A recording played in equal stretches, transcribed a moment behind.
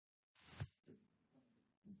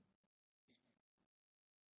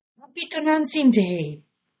Happy Tonantzin Day.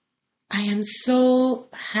 I am so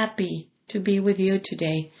happy to be with you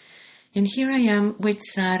today. And here I am with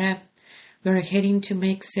Sarah. We're heading to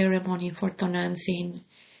make ceremony for Tonantzin.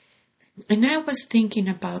 And I was thinking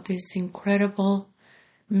about this incredible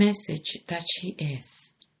message that she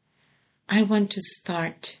is. I want to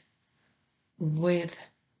start with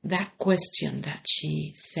that question that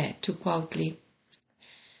she said to Cuautli.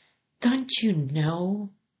 Don't you know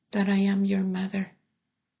that I am your mother?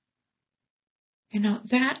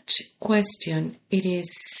 That question, it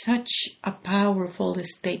is such a powerful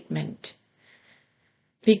statement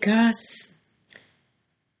because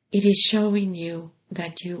it is showing you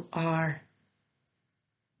that you are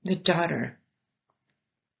the daughter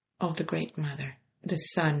of the Great Mother, the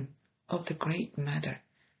son of the Great Mother.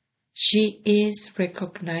 She is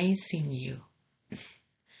recognizing you,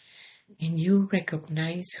 and you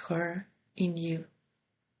recognize her in you.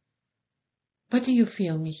 What do you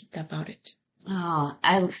feel, Mijita, about it? Oh,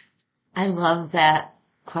 I love that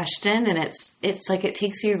question, and it's like it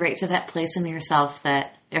takes you right to that place in yourself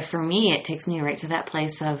that, if for me, it takes me right to that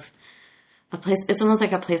place of it's almost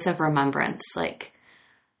like a place of remembrance, like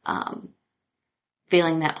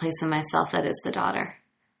feeling that place in myself that is the daughter.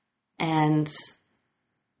 And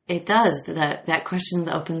it does, that question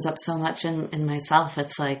opens up so much in myself.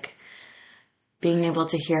 It's like being able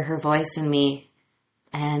to hear her voice in me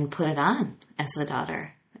and put it on as the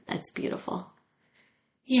daughter. It's beautiful.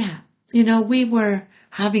 Yeah. We were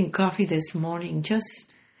having coffee this morning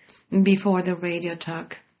just before the radio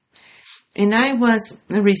talk. And I was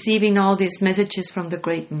receiving all these messages from the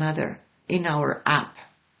Great Mother in our app.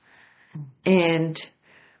 And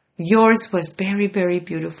yours was very, very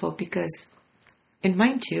beautiful because, and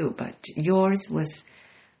mine too, but yours was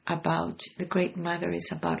about the Great Mother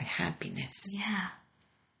is about happiness. Yeah.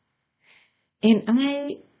 And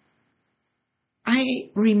I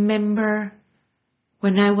remember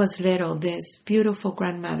when I was little, this beautiful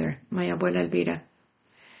grandmother, my abuela Elvira,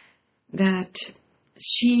 that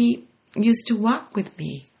she used to walk with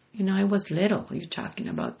me. I was little. You're talking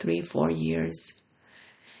about 3-4 years.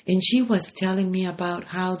 And she was telling me about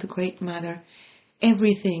how the Great Mother,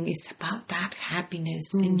 everything is about that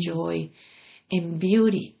happiness and joy and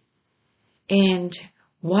beauty. And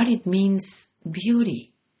what it means,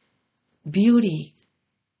 beauty. Beauty,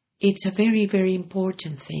 it's a very, very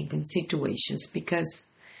important thing in situations because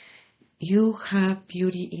you have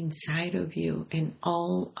beauty inside of you and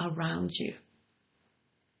all around you.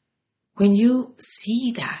 When you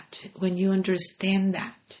see that, when you understand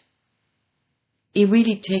that, it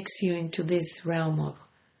really takes you into this realm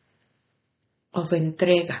of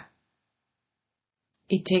entrega.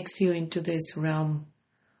 It takes you into this realm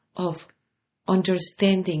of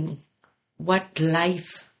understanding what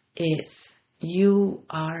life is. You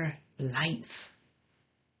are life.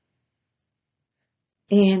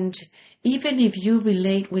 And even if you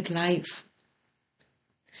relate with life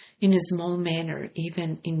in a small manner,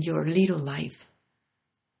 even in your little life,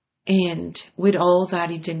 and with all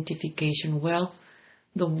that identification, well,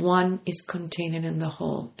 the one is contained in the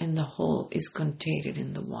whole, and the whole is contained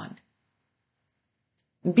in the one.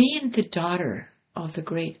 Being the daughter of the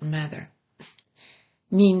Great Mother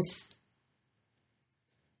means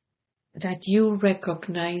that you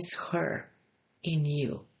recognize her in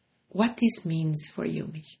you. What this means for you,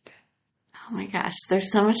 Mijita? Oh my gosh,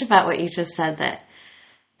 there's so much about what you just said that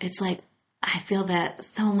it's like, I feel that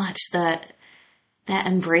so much, that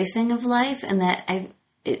embracing of life, and that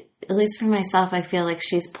at least for myself, I feel like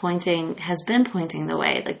has been pointing the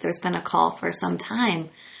way. Like there's been a call for some time,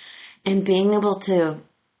 and being able to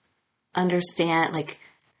understand, like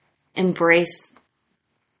embrace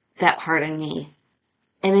that part in me.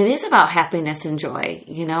 And it is about happiness and joy.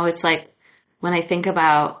 It's like when I think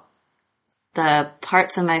about the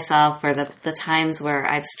parts of myself or the times where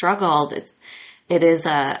I've struggled, it is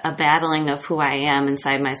a battling of who I am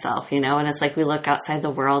inside myself, and it's like we look outside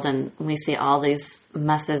the world and we see all these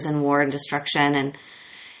messes and war and destruction,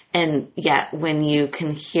 and yet when you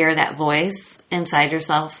can hear that voice inside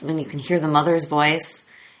yourself, when you can hear the mother's voice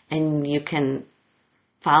and you can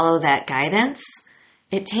follow that guidance,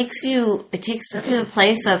 it takes you to a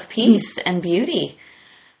place of peace and beauty.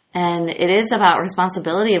 And it is about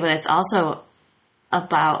responsibility, but it's also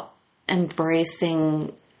about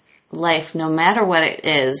embracing life no matter what it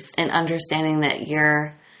is, and understanding that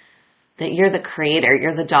you're the creator,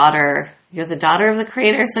 you're the daughter of the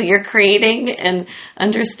creator, so you're creating, and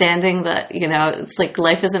understanding that, it's like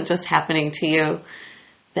life isn't just happening to you,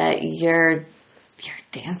 that you're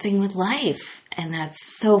dancing with life. And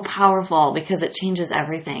that's so powerful because it changes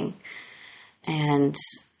everything. And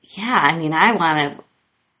yeah, I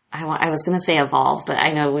I was going to say evolve, but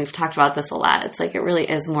I know we've talked about this a lot. It's like it really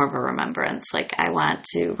is more of a remembrance. Like I want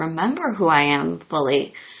to remember who I am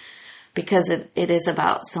fully, because it is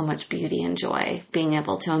about so much beauty and joy, being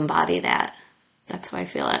able to embody that. That's how I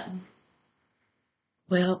feel it.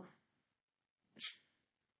 Well,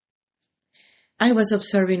 I was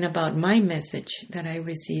observing about my message that I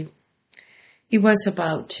received. It was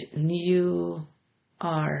about you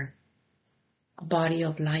are a body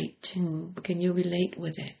of light. Can you relate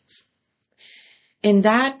with it? And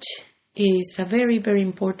that is a very, very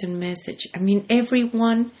important message. I mean,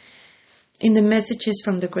 everyone in the messages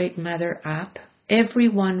from the Great Mother app,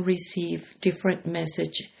 everyone received different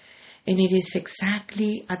message. And it is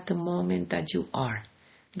exactly at the moment that you are.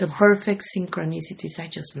 The perfect synchronicities. I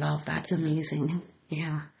just love that. It's amazing.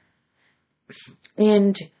 Yeah.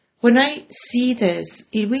 And when I see this,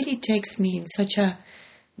 it really takes me in such a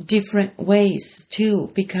different ways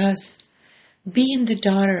too, because being the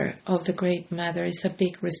daughter of the Great Mother is a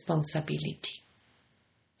big responsibility.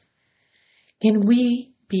 Can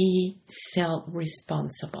we be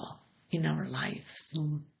self-responsible in our lives?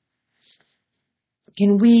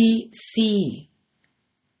 Can we see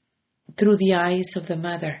through the eyes of the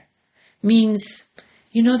mother? Means,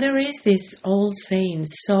 there is this old saying,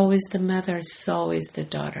 so is the mother, so is the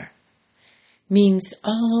daughter. Means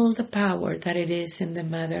all the power that it is in the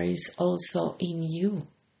mother is also in you.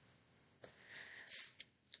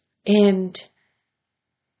 And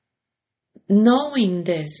knowing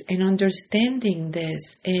this and understanding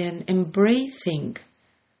this and embracing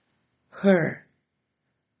her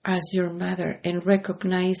as your mother and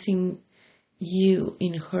recognizing you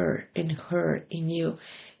in her and her in you,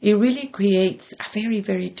 it really creates a very,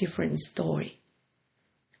 very different story.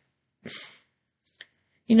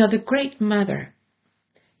 The Great Mother,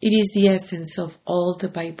 it is the essence of all the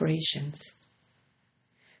vibrations.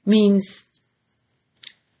 Means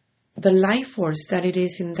the life force that it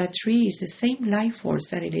is in that tree is the same life force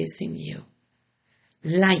that it is in you.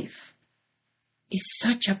 Life is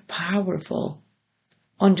such a powerful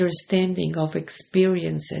understanding of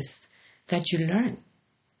experiences that you learn.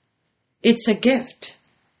 It's a gift.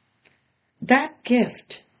 That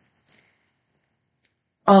gift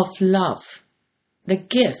of love, the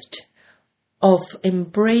gift of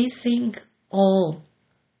embracing all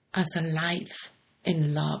as a life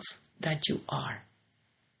and love that you are.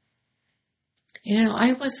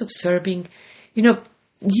 I was observing,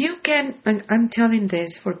 you can, and I'm telling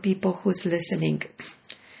this for people who's listening,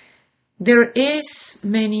 there is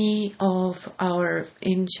many of our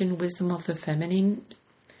Ancient Wisdom of the Feminine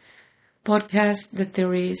podcast that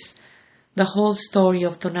there is the whole story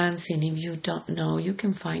of Tonantzin. If you don't know, you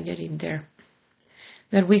can find it in there.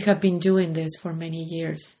 That we have been doing this for many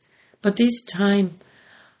years. But this time,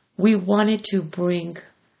 we wanted to bring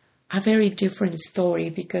a very different story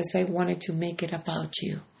because I wanted to make it about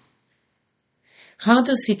you. How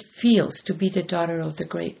does it feel to be the daughter of the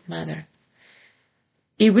Great Mother?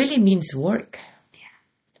 It really means work.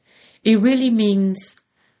 Yeah. It really means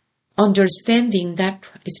understanding that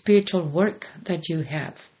spiritual work that you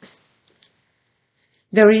have.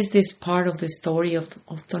 There is this part of the story of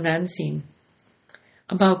Tonantzin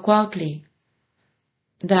about Cuautli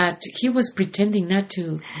that he was pretending not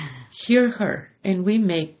to hear her, and we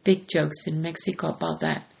make big jokes in Mexico about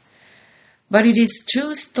that. But it is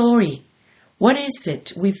true story. What is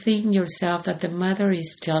it within yourself that the mother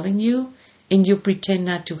is telling you and you pretend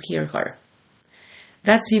not to hear her?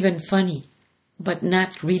 That's even funny, but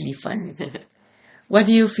not really funny. What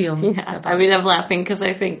do you feel? Yeah, I'm laughing because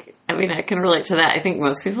I can relate to that. I think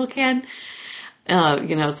most people can.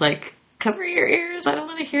 It's like, cover your ears. I don't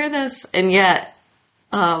want to hear this. And yet,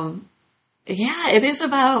 it is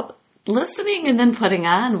about listening and then putting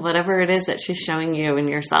on whatever it is that she's showing you in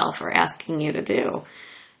yourself or asking you to do.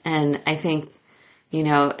 And I think,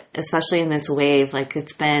 especially in this wave, like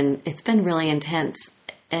it's been really intense.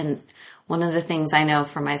 And one of the things I know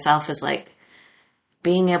for myself is like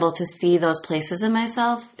being able to see those places in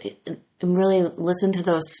myself and really listen to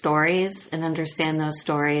those stories and understand those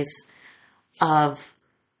stories of,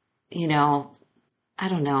 of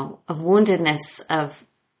woundedness, of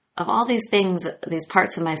all these things, these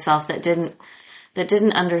parts of myself that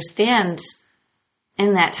didn't understand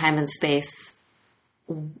in that time and space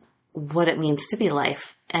what it means to be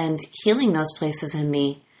life, and healing those places in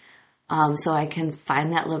me, so I can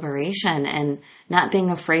find that liberation and not being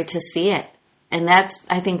afraid to see it. And that's,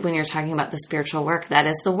 I think, when you're talking about the spiritual work, that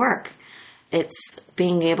is the work. It's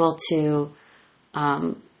being able to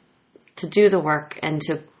do the work and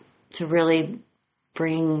to really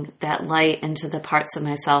bring that light into the parts of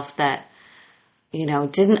myself that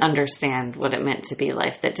didn't understand what it meant to be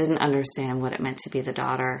life, that didn't understand what it meant to be the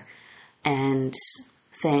daughter, and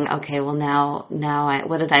saying, okay, well now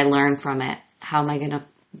what did I learn from it? How am I going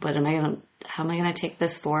to take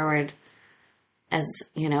this forward as,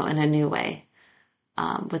 in a new way,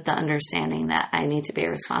 with the understanding that I need to be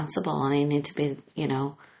responsible and I need to be,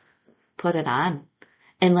 put it on,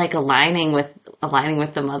 and like aligning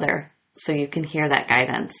with the mother, so you can hear that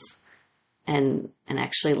guidance and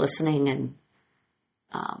actually listening and,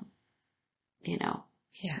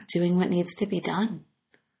 doing what needs to be done.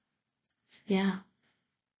 Yeah.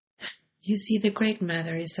 You see, the Great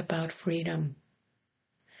Mother is about freedom.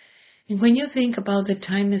 And when you think about the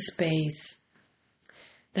time and space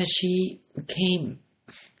that she came,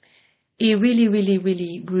 it really, really,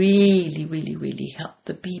 really, really, really, really helped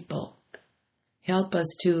the people. Help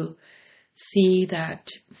us to see that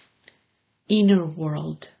inner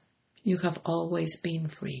world. You have always been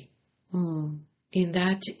free. In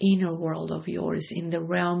that inner world of yours, in the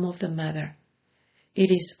realm of the Mother,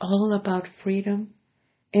 it is all about freedom,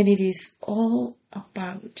 and it is all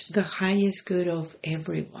about the highest good of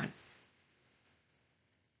everyone.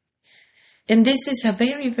 And this is a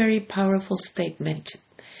very, very powerful statement,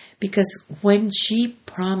 because when she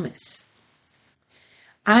promised,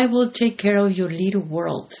 I will take care of your little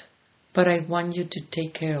world, but I want you to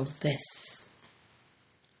take care of this.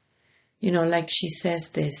 Like she says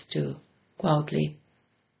this to Cuautli.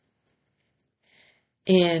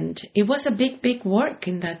 And it was a big, big work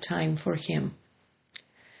in that time for him.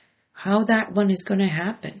 How that one is going to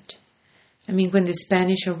happen. I mean, when the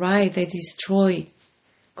Spanish arrived, they destroyed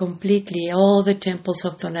completely all the temples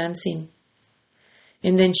of Tonantzin.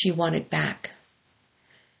 And then she won it back.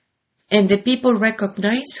 And the people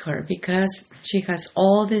recognize her because she has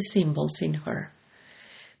all the symbols in her.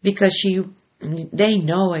 Because they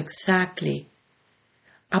know exactly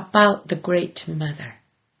about the Great Mother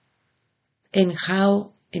and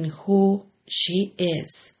how and who she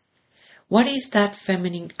is. What is that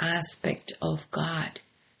feminine aspect of God?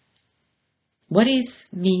 What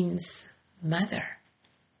means mother?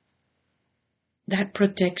 That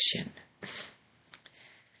protection,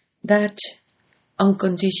 that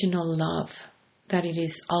unconditional love, that it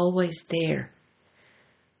is always there.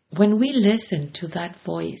 When we listen to that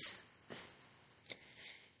voice,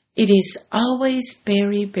 it is always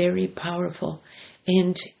very, very powerful.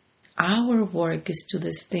 And our work is to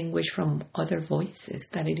distinguish from other voices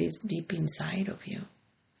that it is deep inside of you.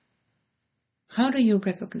 How do you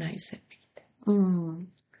recognize it?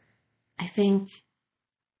 I think,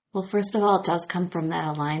 well, first of all, it does come from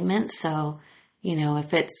that alignment. So,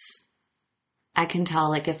 if I can tell,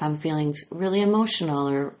 like, if I'm feeling really emotional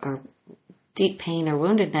or deep pain or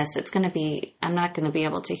woundedness, I'm not going to be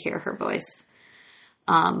able to hear her voice.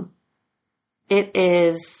 It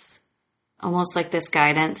is almost like this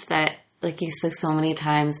guidance that, like you said so many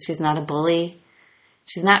times, she's not a bully.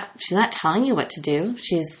 She's not telling you what to do.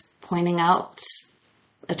 She's pointing out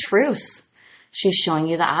a truth. She's showing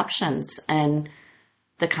you the options and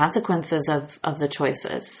the consequences of the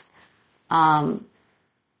choices. I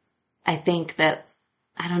think that,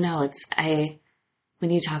 I don't know, when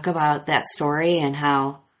you talk about that story and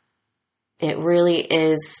how it really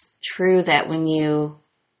is true that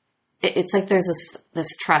it's like there's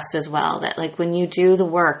this trust as well, that like when you do the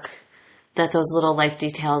work, that those little life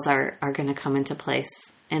details are going to come into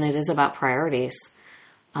place. And it is about priorities.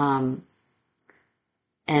 And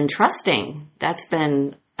trusting, that's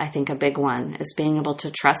been, I think, a big one, is being able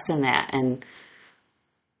to trust in that. And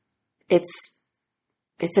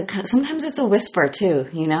sometimes it's a whisper too,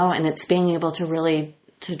 and it's being able to really,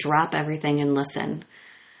 to drop everything and listen.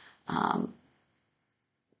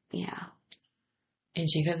 Yeah. And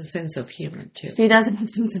she has a sense of humor too. She does have a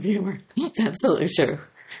sense of humor. That's absolutely true.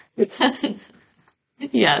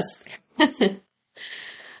 Yes.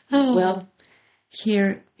 Well,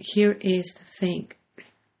 here is the thing.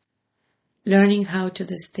 Learning how to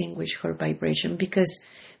distinguish her vibration, because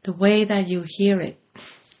the way that you hear it,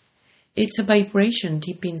 it's a vibration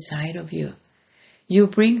deep inside of you. You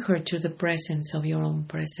bring her to the presence of your own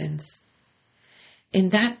presence. And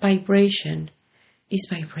that vibration is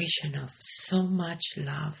vibration of so much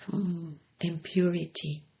love and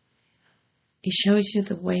purity. It shows you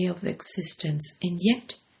the way of existence, and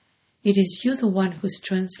yet it is you the one who's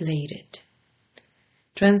translating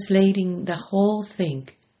the whole thing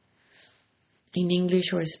in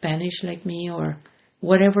English or Spanish like me, or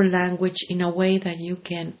whatever language, in a way that you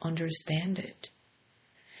can understand it.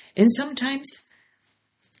 And sometimes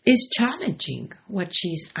it's challenging what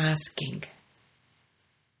she's asking.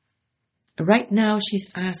 Right now she's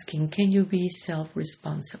asking, can you be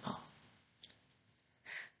self-responsible?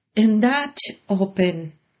 And that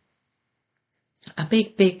opened a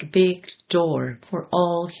big, big, big door for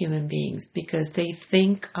all human beings because they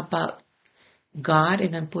think about God,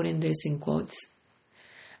 and I'm putting this in quotes,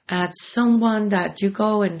 as someone that you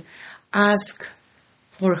go and ask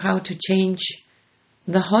for how to change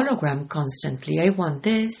the hologram constantly. I want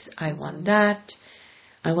this, I want that,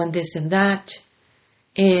 I want this and that,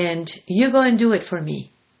 and you go and do it for me.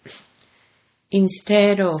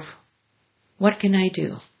 Instead of, what can I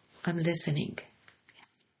do? I'm listening.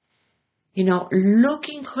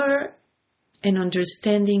 Looking her and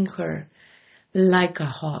understanding her like a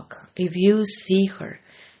hawk. If you see her,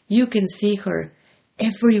 you can see her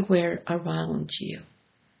everywhere around you.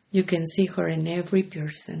 You can see her in every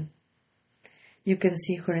person. You can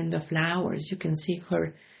see her in the flowers. You can see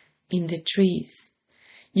her in the trees.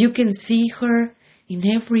 You can see her in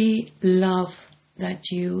every love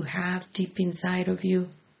that you have deep inside of you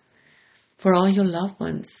for all your loved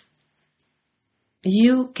ones.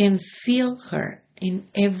 You can feel her in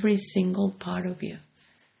every single part of you.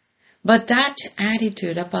 But that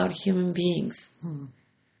attitude about human beings,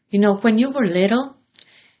 when you were little,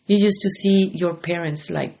 you used to see your parents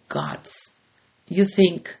like gods. You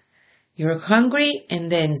think you're hungry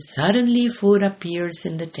and then suddenly food appears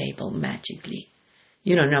in the table magically.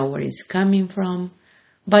 You don't know where it's coming from,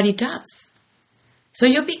 but it does. So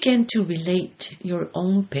you begin to relate your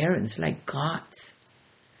own parents like gods.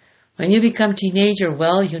 When you become teenager,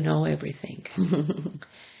 well, you know everything.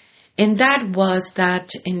 And that was that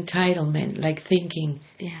entitlement, like thinking,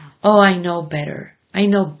 oh, I know better. I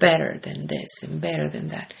know better than this and better than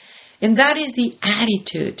that. And that is the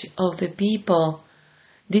attitude of the people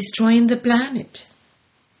destroying the planet.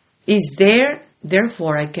 It's there,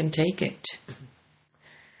 therefore I can take it.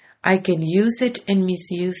 I can use it and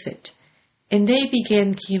misuse it. And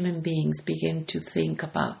human beings begin to think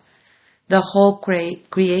about the whole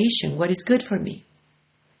creation, what is good for me.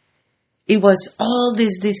 It was all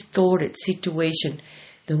this distorted situation.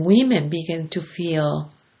 The women began to feel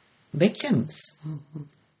victims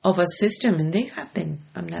of a system, and they have been.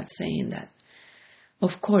 I'm not saying that.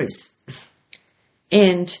 Of course.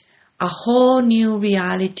 And a whole new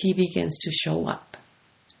reality begins to show up.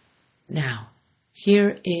 Now,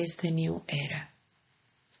 here is the new era.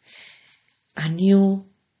 A new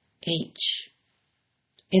age.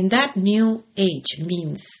 And that new age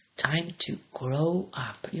means time to grow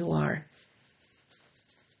up. You are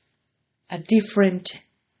a different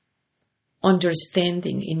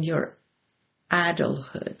understanding in your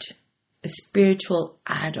adulthood, a spiritual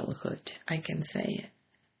adulthood, I can say it,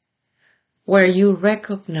 where you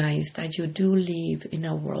recognize that you do live in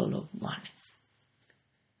a world of oneness,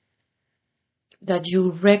 that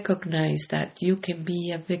you recognize that you can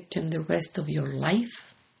be a victim the rest of your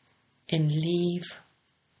life and live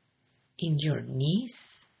in your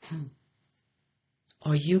knees,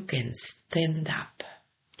 or you can stand up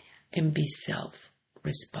and be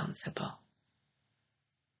self-responsible.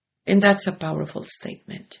 And that's a powerful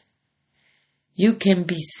statement. You can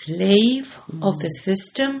be slave of the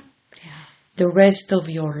system the rest of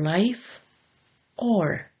your life,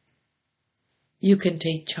 or you can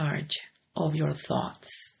take charge of your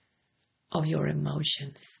thoughts, of your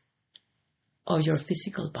emotions, of your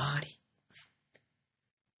physical body,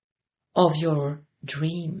 of your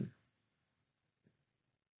dream.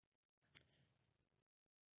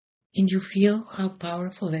 And you feel how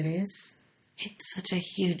powerful it is? It's such a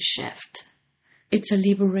huge shift. It's a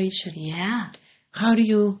liberation. Yeah. How do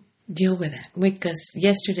you deal with it? Because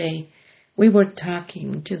yesterday we were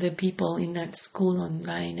talking to the people in that school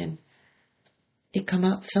online, and it came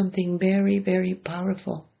out something very, very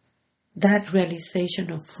powerful. That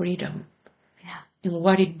realization of freedom. Yeah. And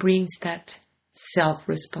what it brings, that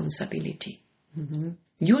self-responsibility. Mm-hmm.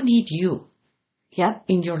 You need you. Yep.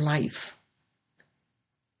 In your life.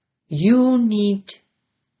 You need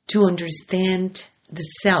to understand the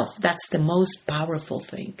self. That's the most powerful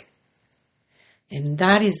thing. And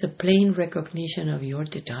that is the plain recognition of you're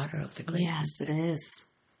the daughter of the great. Yes, it is.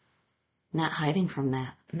 Not hiding from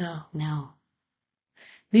that. No. No.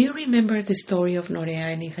 Do you remember the story of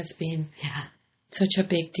Norea? And it has been such a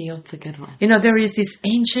big deal. It's a good one. There is this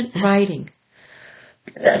ancient writing.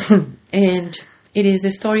 And it is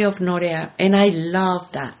the story of Norea. And I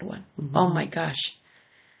love that one. Mm-hmm. Oh my gosh.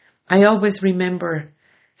 I always remember,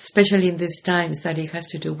 especially in these times, that it has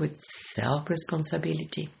to do with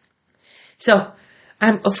self-responsibility. So,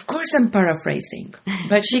 of course I'm paraphrasing,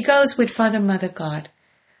 but she goes with Father, Mother, God,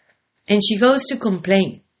 and she goes to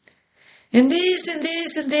complain. And this and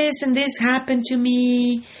this and this and this happened to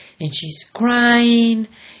me, and she's crying,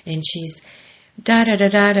 and she's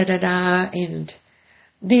da-da-da-da-da-da-da, and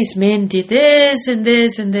this man did this and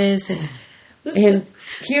this and this. And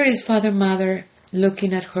here is Father, Mother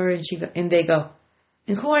looking at her, and they go,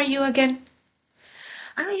 and who are you again?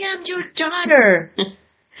 I am your daughter.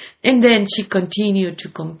 And then she continued to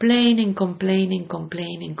complain and complain and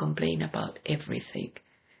complain and complain about everything.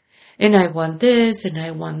 And I want this and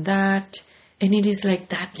I want that. And it is like,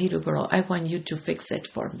 that little girl, I want you to fix it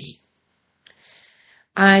for me.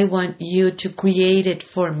 I want you to create it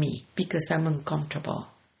for me because I'm uncomfortable.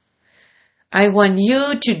 I want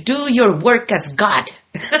you to do your work as God.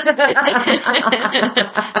 Santa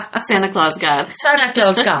Claus God. Santa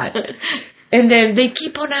Claus God. And then they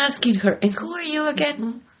keep on asking her, and who are you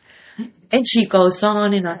again? And she goes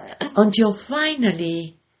on and on until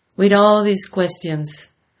finally, with all these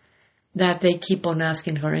questions that they keep on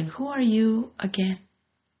asking her, and who are you again?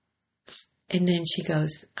 And then she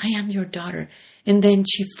goes, I am your daughter. And then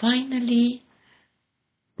she finally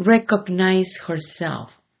recognized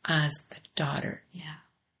herself as the daughter. Yeah.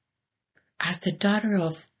 As the daughter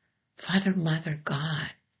of Father, Mother,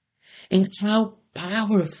 God. And how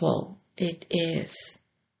powerful it is.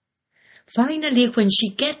 Finally, when she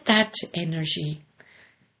get that energy,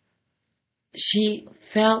 she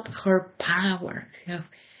felt her power.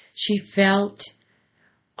 She felt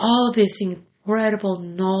all this incredible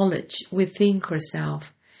knowledge within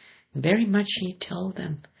herself. Very much she told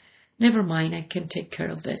them, never mind, I can take care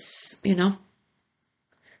of this, because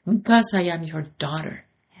I am your daughter.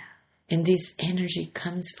 Yeah. And this energy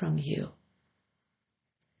comes from you.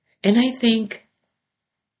 And I think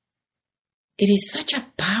it is such a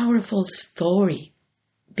powerful story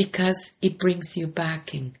because it brings you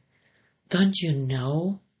back in. Don't you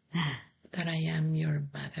know that I am your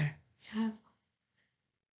mother? Yeah.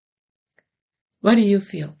 What do you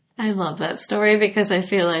feel? I love that story because I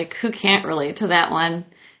feel like who can't relate to that one?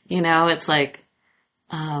 It's like,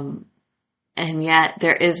 and yet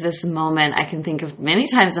there is this moment I can think of many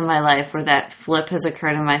times in my life where that flip has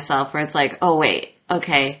occurred in myself where it's like, oh, wait,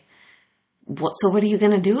 okay. So what are you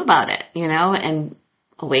going to do about it? And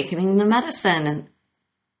awakening the medicine and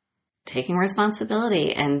taking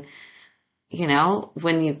responsibility. And,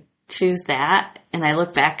 when you choose that, and I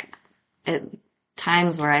look back at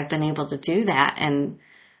times where I've been able to do that, and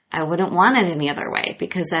I wouldn't want it any other way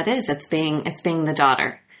because it's being the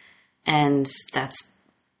daughter. And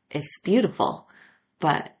it's beautiful,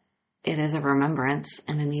 but it is a remembrance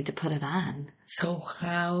and I need to put it on. So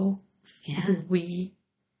how do we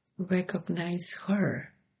recognize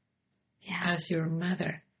her as your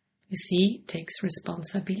mother? You see, it takes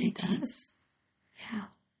responsibility. It does. Yeah.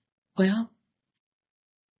 Well,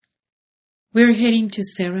 we're heading to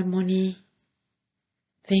ceremony.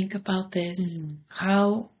 Think about this.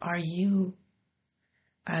 How are you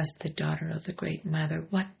as the daughter of the Great Mother?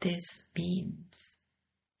 What this means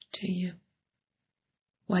to you.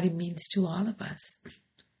 What it means to all of us.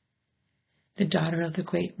 The daughter of the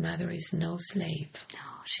Great Mother is no slave.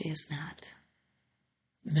 No, she is not.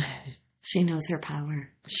 No. She knows her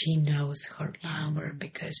power. She knows her power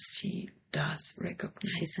because she does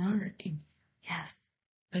recognize her. Yes.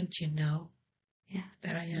 Don't you know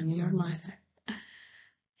that I am your mother?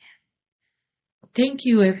 Thank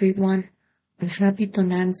you, everyone. A happy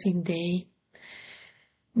Tonantzin Day.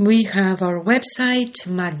 We have our website,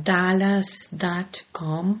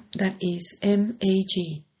 magdalas.com. That is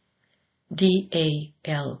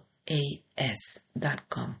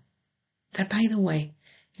MAGDALAS.com. That, by the way,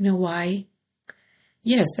 you know why?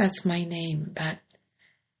 Yes, that's my name, but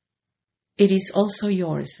it is also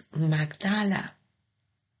yours, Magdala.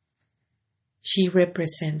 She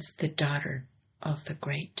represents the daughter of the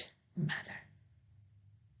Great Mother.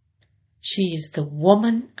 She is the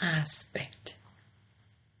woman aspect.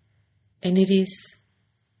 And it is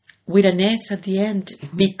with an S at the end,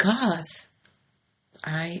 because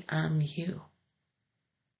I am you.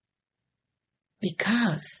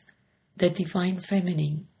 Because the divine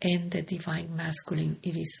feminine and the divine masculine,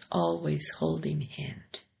 it is always holding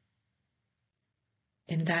hand.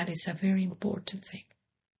 And that is a very important thing.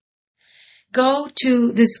 Go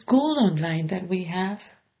to the school online that we have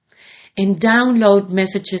and download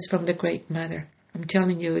messages from the Great Mother. I'm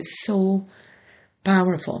telling you, it's so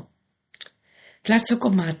powerful.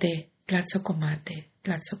 Tlatzocomate, Tlatzocomate,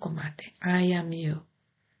 Tlatzocomate. I am you.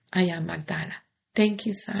 I am Magdala. Thank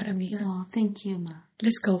you, Sarah, amiga. Oh, thank you, Ma.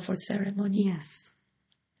 Let's go for ceremony. Yes.